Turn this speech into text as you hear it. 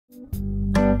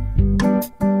Hey,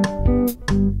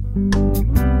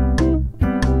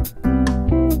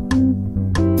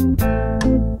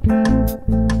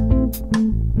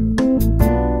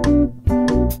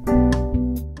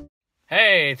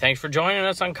 thanks for joining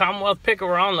us on Commonwealth Picker.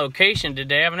 We're on location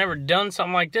today. I've never done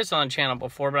something like this on the channel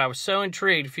before, but I was so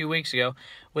intrigued a few weeks ago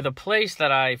with a place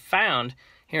that I found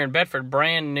here in Bedford,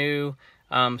 brand new,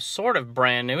 sort of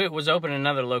brand new. It was open in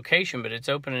another location, but it's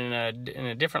open in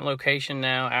a different location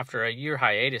now after a year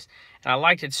hiatus. And I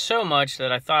liked it so much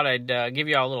that I thought I'd give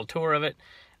you all a little tour of it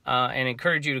and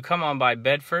encourage you to come on by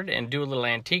Bedford and do a little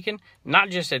antiquing, not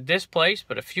just at this place,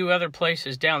 but a few other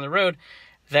places down the road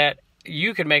that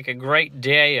you could make a great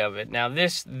day of it. Now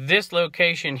this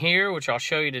location here, which I'll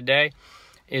show you today,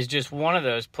 is just one of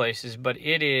those places, but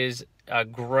it is a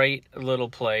great little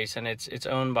place, and it's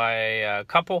owned by a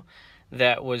couple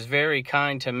that was very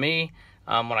kind to me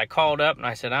when I called up and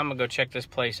I said, I'm gonna go check this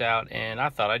place out, and I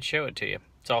thought I'd show it to you.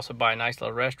 It's also by a nice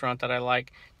little restaurant that I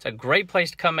like. It's a great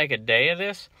place to come make a day of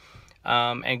this,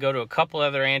 and go to a couple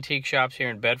other antique shops here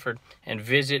in Bedford and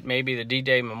visit maybe the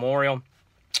D-Day Memorial,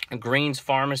 Green's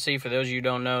Pharmacy. For those of you who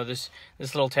don't know, this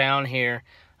little town here,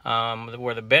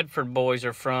 where the Bedford boys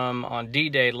are from, on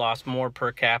D-Day lost more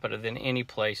per capita than any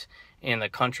place in the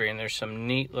country, and there's some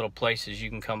neat little places you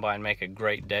can come by and make a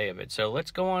great day of it. So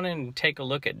let's go on in and take a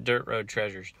look at Dirt Road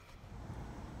Treasures.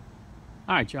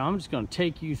 All right, y'all, I'm just going to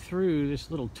take you through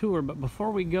this little tour, but before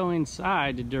we go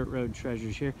inside the Dirt Road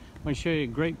Treasures here, I'm going to show you a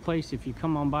great place. If you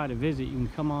come on by to visit, you can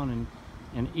come on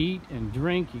and eat and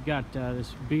drink. You got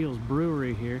this Beals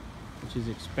Brewery here, which is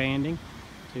expanding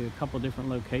to a couple different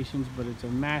locations, but it's a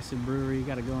massive brewery. You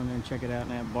got to go in there and check it out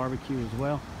and have barbecue as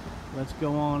well. Let's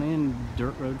go on in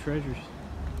Dirt Road Treasures.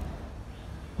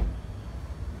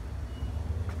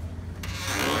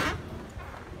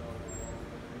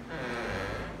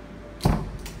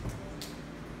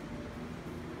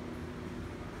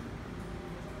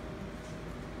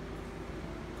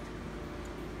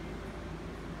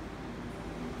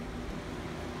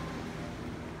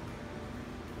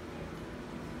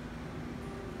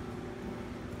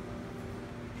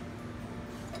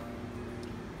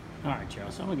 All right, y'all,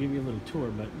 so I'm gonna give you a little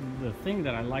tour, but the thing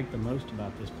that I like the most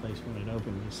about this place when it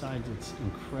opened, besides its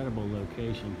incredible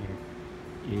location here,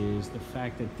 is the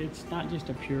fact that it's not just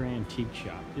a pure antique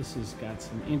shop. This has got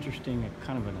some interesting,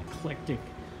 kind of an eclectic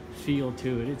feel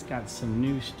to it. It's got some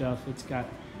new stuff. It's got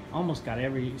almost got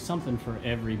something for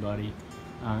everybody,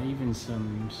 even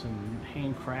some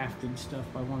handcrafted stuff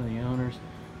by one of the owners,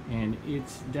 and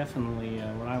it's definitely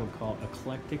what I would call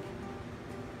eclectic.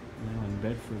 Now in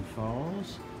Bedford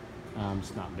Falls.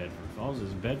 It's not Bedford Falls,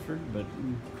 it's Bedford, but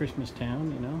Christmas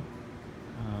town, you know.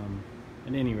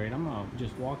 At any rate, I'm gonna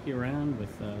just walk you around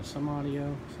with some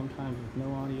audio, sometimes with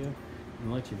no audio,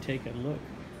 and let you take a look.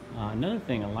 Another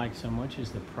thing I like so much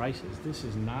is the prices. This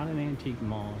is not an antique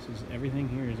mall. Everything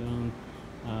here is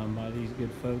owned by these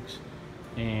good folks,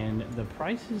 and the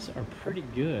prices are pretty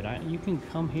good. You can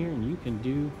come here and you can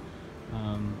do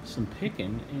some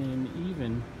picking and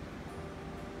even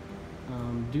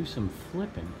do some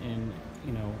flipping. And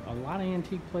you know, a lot of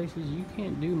antique places you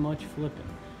can't do much flipping,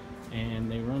 and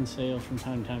they run sales from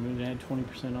time to time. They had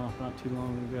 20% off not too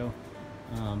long ago,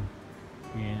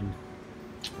 and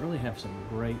really have some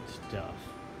great stuff.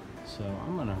 So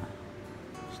I'm gonna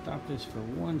stop this for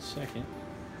 1 second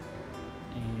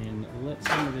and let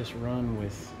some of this run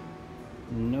with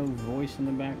no voice in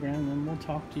the background, and we'll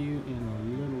talk to you in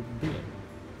a little bit.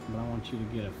 But I want you to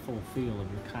get a full feel of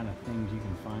the kind of things you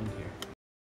can find here.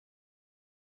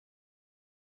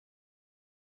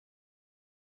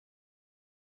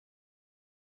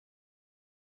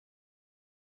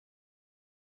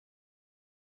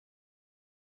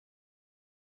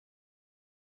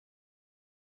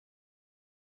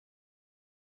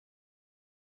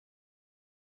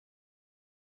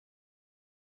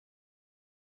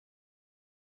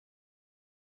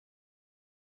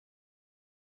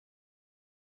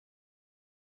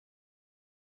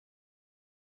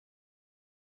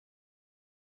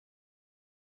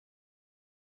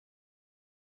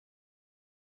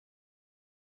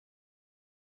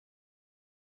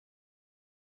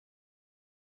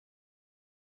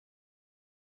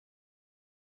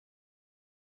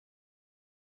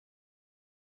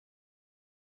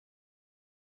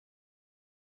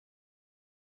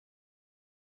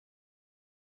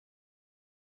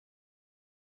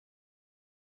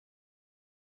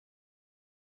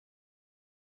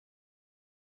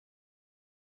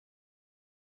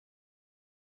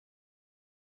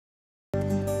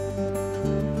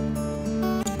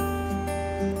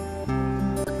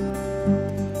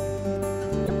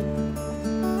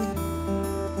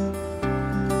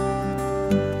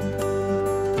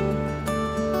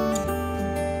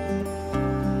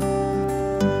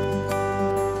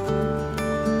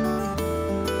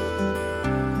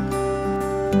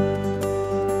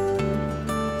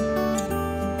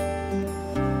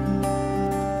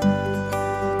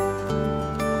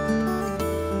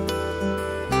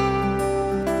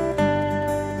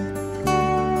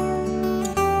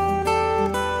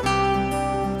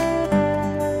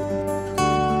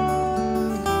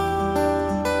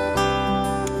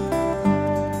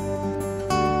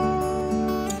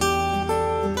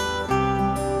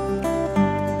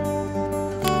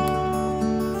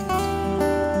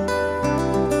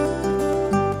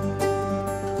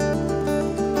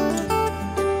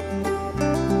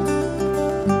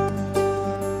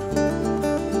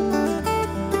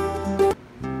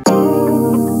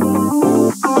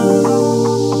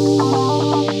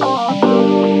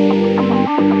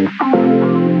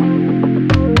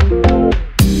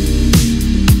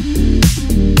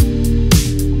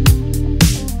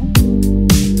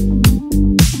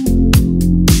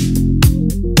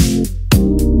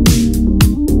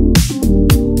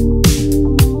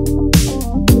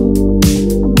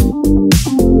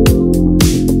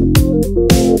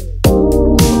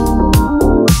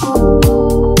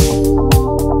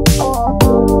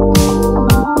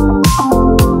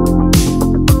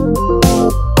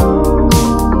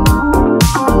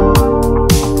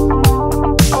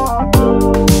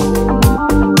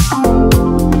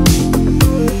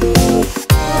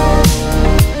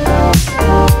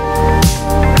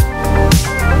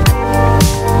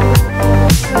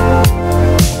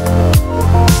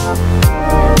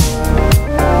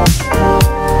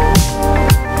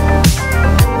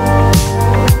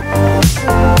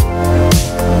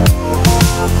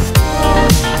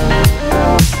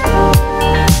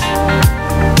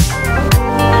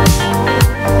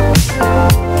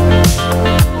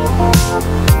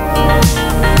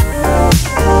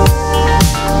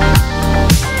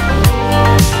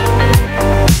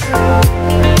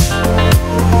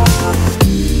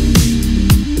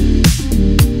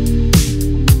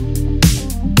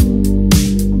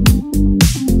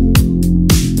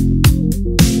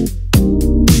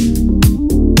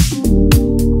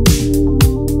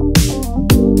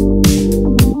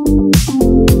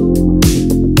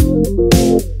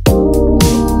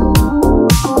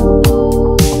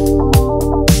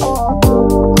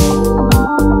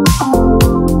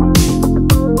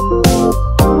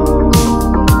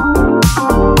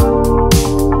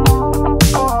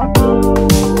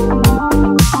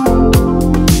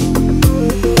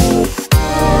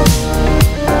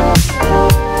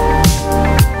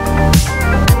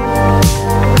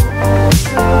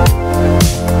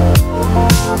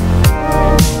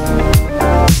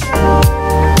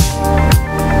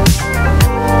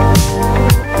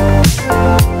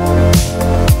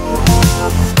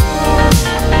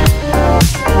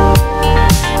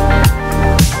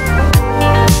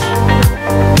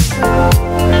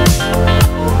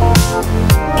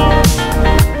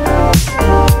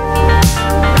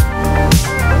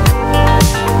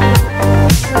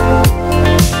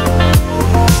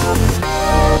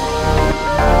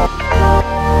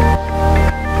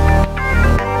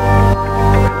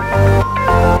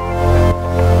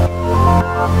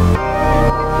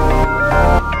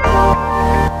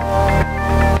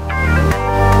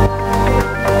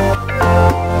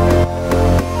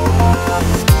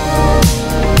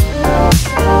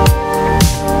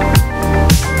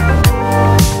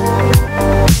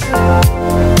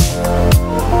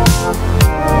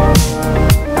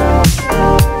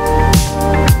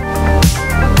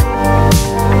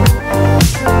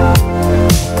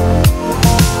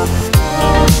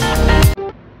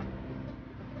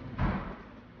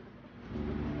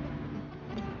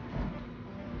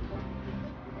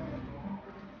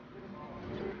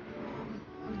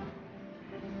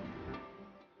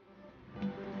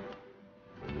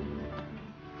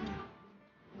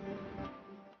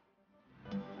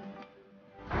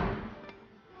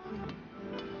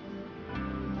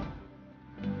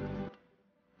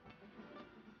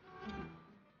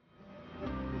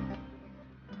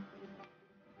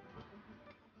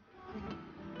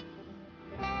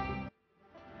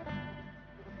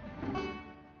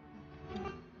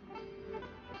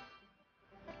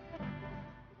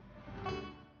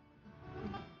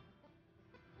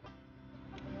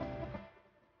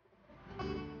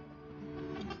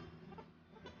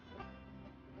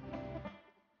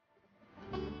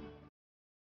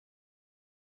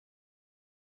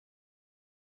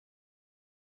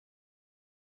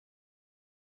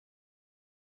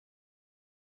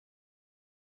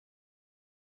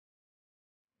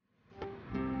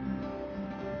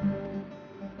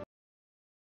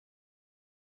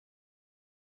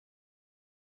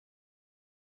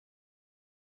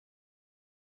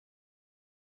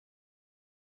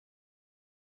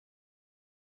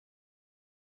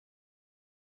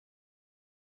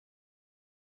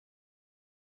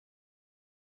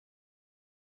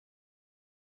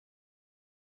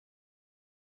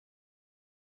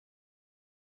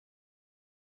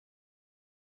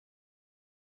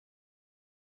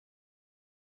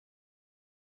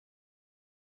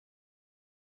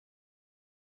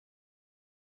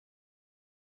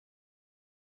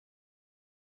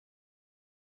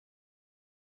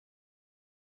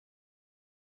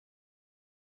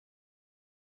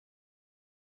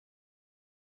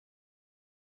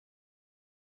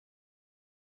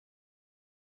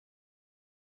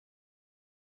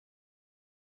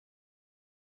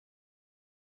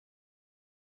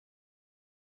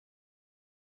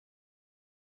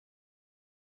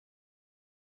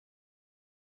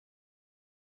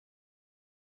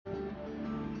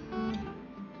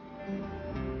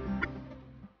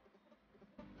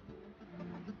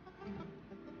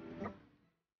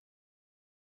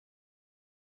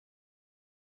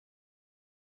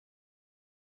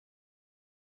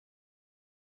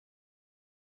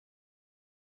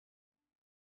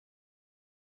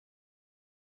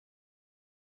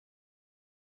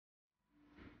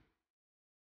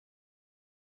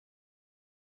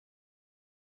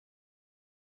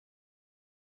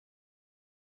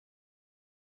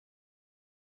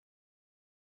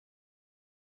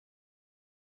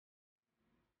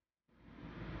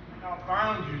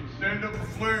 found you. Send up a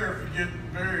flare if you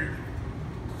get buried.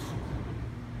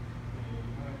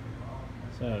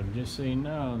 So just so you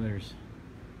know, there's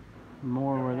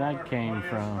more where that came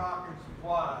from.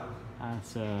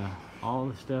 That's all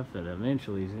the stuff that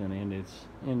eventually is going to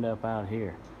end up out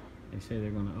here. They say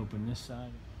they're going to open this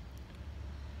side.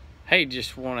 Hey,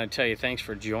 just want to tell you thanks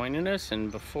for joining us,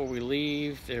 and before we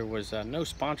leave, there was no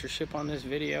sponsorship on this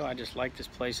video. I just like this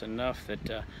place enough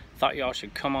that thought y'all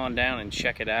should come on down and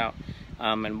check it out.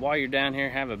 And while you're down here,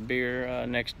 have a beer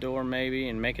next door maybe,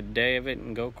 and make a day of it,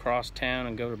 and go across town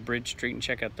and go to Bridge Street and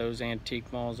check out those antique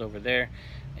malls over there.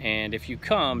 And if you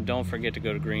come, don't forget to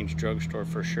go to Green's Drugstore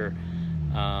for sure.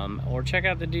 Or check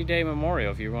out the D-Day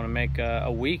Memorial if you want to make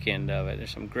a weekend of it.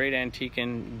 There's some great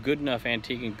antiquing, good enough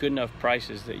antiquing, good enough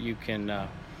prices that you can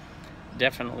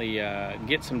definitely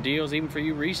get some deals even for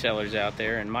you resellers out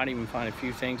there, and might even find a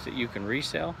few things that you can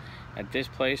resell at this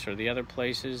place or the other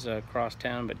places across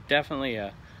town. But definitely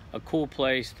a cool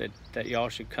place that y'all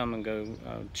should come and go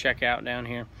check out down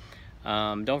here.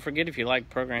 Don't forget, if you like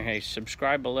the program, hey,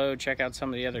 subscribe below, check out some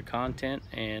of the other content,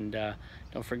 and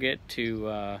don't forget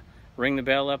to ring the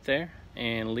bell up there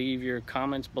and leave your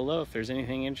comments below. If there's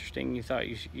anything interesting you thought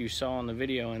you saw in the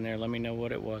video in there, let me know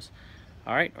what it was.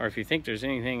 All right, or if you think there's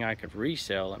anything I could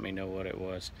resell, let me know what it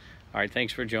was. All right,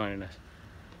 thanks for joining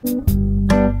us.